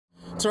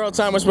Terrell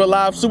Thomas, we're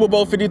live. Super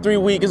Bowl 53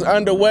 week is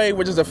underway,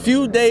 which is a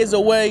few days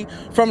away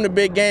from the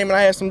big game, and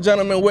I have some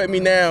gentlemen with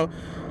me now.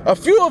 A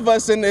few of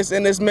us in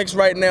this mix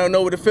right now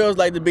know what it feels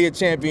like to be a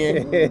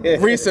champion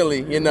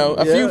recently, you know.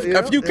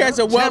 A few cats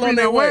are well on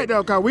their way.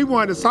 Though, cause we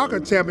won the soccer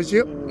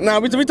championship. Nah,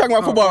 we talking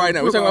about football right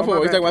now. We talking about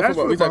football.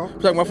 We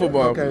talking about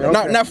football.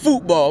 Okay. Not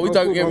football. We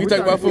talking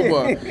about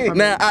football.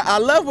 Now, I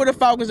love where the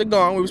Falcons are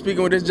going. We were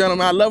speaking with this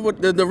gentleman. I love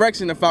what the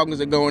direction the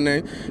Falcons are going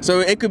in. So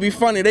it could be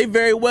funny. They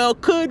very well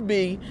could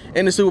be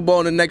in the Super Bowl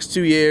in the next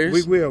 2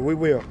 years. We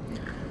will.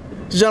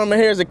 This gentleman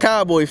here is a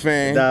Cowboy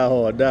fan. Die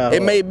hard.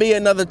 It may be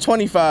another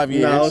 25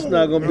 years. No, it's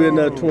not going to be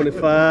another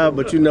 25,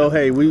 but you know,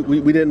 hey, we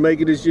didn't make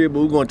it this year,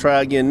 but we're going to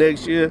try again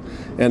next year,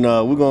 and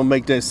we're going to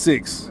make that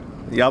 6.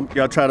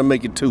 Y'all try to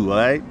make it 2, all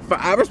right?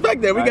 I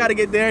respect that. We got to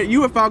get there.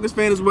 You a Falcons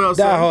fan as well,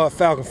 sir. Die hard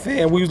Falcon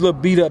fan. We was a little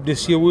beat up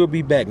this year. We'll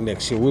be back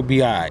next year. We'll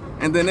be all right.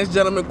 And then this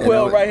gentleman,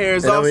 Quill, right here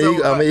is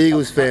also I'm an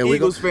Eagles fan.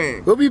 Eagles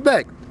fan. We'll be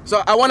back. So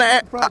I want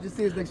to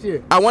next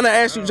year. I want to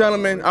ask you,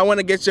 gentlemen. I want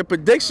to get your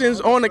predictions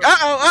on the.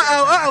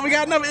 We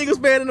got another Eagles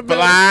fan in the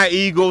building. Fly,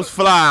 Eagles,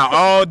 fly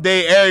all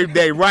day, every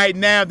day. Right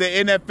now, the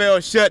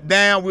NFL shut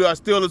down. We are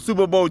still the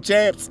Super Bowl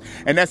champs,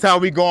 and that's how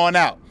we going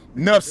out.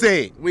 Enough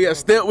said. We are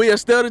still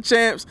the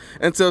champs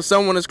until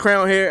someone is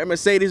crowned here, and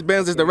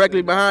Mercedes-Benz is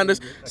directly behind us.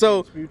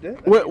 So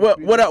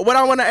what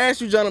I want to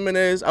ask you, gentlemen,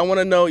 is I want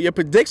to know your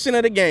prediction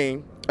of the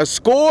game, a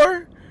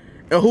score,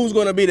 and who's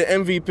going to be the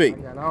MVP.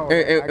 And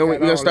we're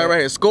going to start right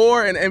here.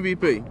 Score and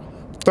MVP.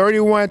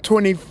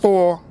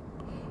 31-24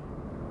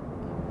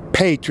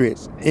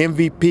 Patriots.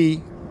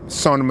 MVP,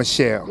 Sonny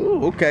Michel.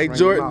 Ooh, okay,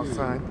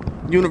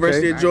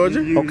 University of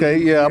Georgia. Okay,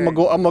 yeah, I'm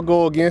gonna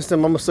go against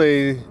them. I'm gonna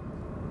say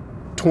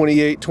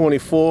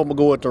 28-24. I'm gonna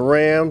go with the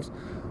Rams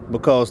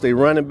because they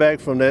running back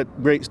from that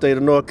great state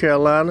of North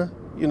Carolina.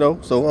 You know,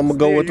 so I'm gonna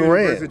go with the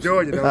Rams. University of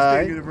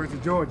Georgia. University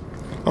of Georgia.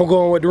 I'm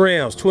going with the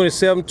Rams,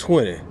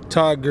 27-20.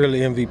 Todd Gurley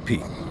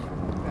MVP. I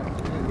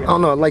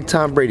don't know. I like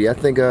Tom Brady. I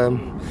think.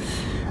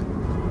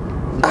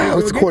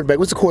 What's the quarterback?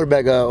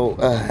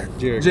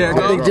 Jared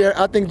Goff.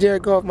 I think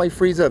Jared Goff might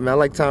freeze up, man. I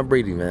like Tom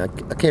Brady, man.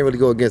 I can't really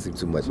go against him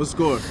too much. What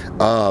score?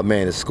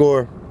 Man, the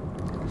score.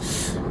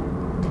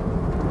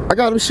 I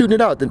got him shooting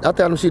it out. I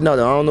got him shooting out.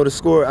 I don't know the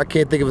score. I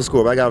can't think of a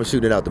score, but I got him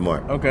shooting it out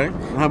tomorrow. Okay.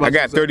 How about I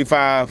got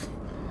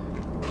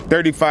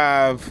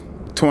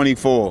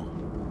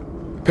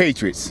 35-24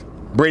 Patriots.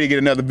 Brady get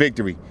another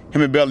victory.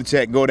 Him and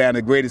Belichick go down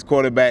the greatest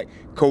quarterback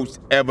coach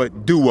ever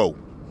duo.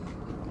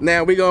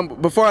 Now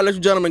before I let you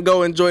gentlemen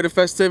go enjoy the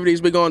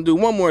festivities, we're gonna do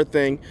one more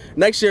thing.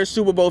 Next year's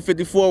Super Bowl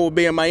 54 will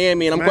be in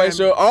Miami, and I'm quite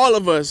sure all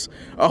of us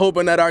are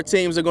hoping that our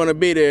teams are gonna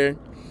be there.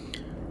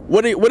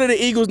 What do the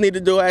Eagles need to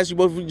do? I ask you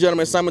both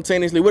gentlemen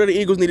simultaneously. What do the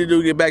Eagles need to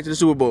do to get back to the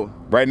Super Bowl?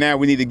 Right now,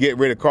 we need to get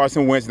rid of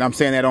Carson Wentz, and I'm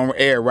saying that on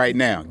air right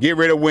now. Get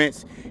rid of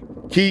Wentz,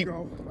 keep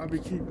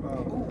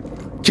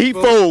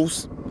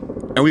Foles,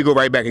 and we go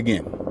right back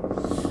again.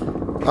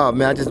 Oh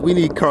man, we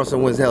need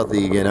Carson Wentz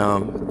healthy again.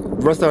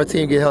 Rest of our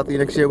team get healthy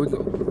next year.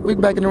 We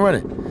back in the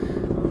running.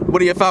 What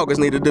do your Falcons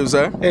need to do,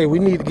 sir? Hey, we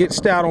need to get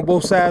stout on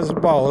both sides of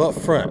the ball up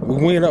front. We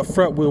win up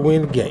front, we'll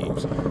win the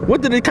games.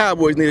 What do the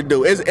Cowboys need to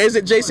do? Is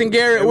it Jason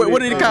Garrett?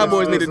 What do the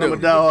Cowboys need to do? I'm a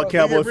diehard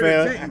Cowboy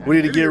fan. We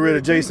need to get rid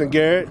of Jason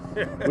Garrett.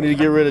 We need to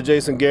get rid of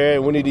Jason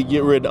Garrett. We need to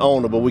get rid of the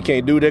owner, but we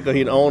can't do that because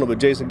he's the owner, but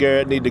Jason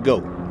Garrett need to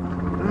go.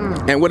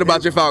 And what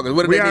about your Falcons?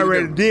 What do they need to do? We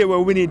already did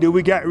what we need to do.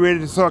 We got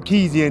rid of the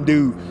Sarkisian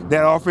dude,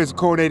 that offensive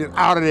coordinator,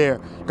 out of there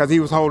because he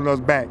was holding us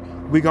back.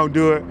 We're going to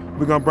do it.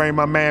 We're going to bring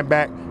my man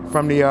back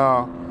from the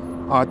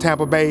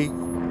Tampa Bay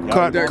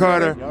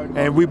Cutter,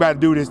 and we about to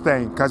do this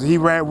thing because he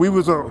ran. We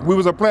was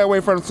a play away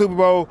from the Super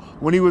Bowl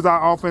when he was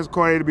our offensive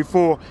coordinator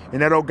before,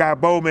 and that old guy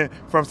Bowman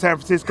from San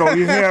Francisco,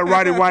 he held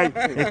Roddy White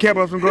and kept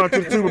us from going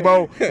to the Super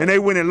Bowl, and they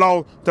went and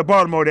lost to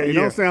Baltimore that year.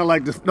 Don't sound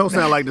like the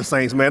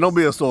Saints, man. Don't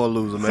be a sore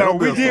loser, man. So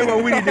we did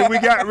what we need to do. We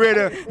got rid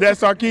of that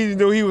Sarkisian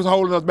dude. He was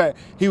holding us back.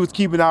 He was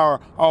keeping our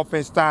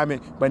offense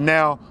stymied, but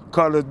now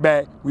Cutler's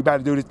back. We about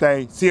to do this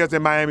thing. See us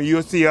in Miami.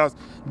 You'll see us.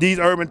 These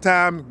urban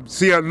times,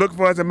 see us, look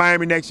for us in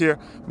Miami next year.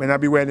 Man, I'll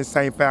be wearing the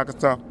same Falcon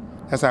stuff.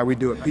 That's how we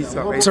do it. Peace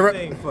out, baby.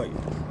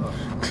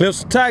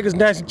 Clips Tigers,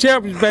 national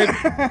champions, baby.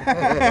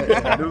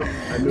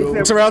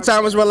 Terrell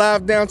Thomas, we're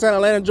live downtown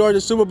Atlanta, Georgia.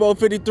 Super Bowl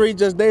 53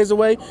 just days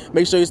away.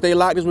 Make sure you stay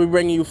locked as we're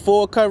bringing you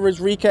full coverage,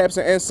 recaps,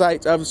 and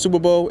insights of the Super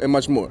Bowl and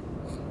much more.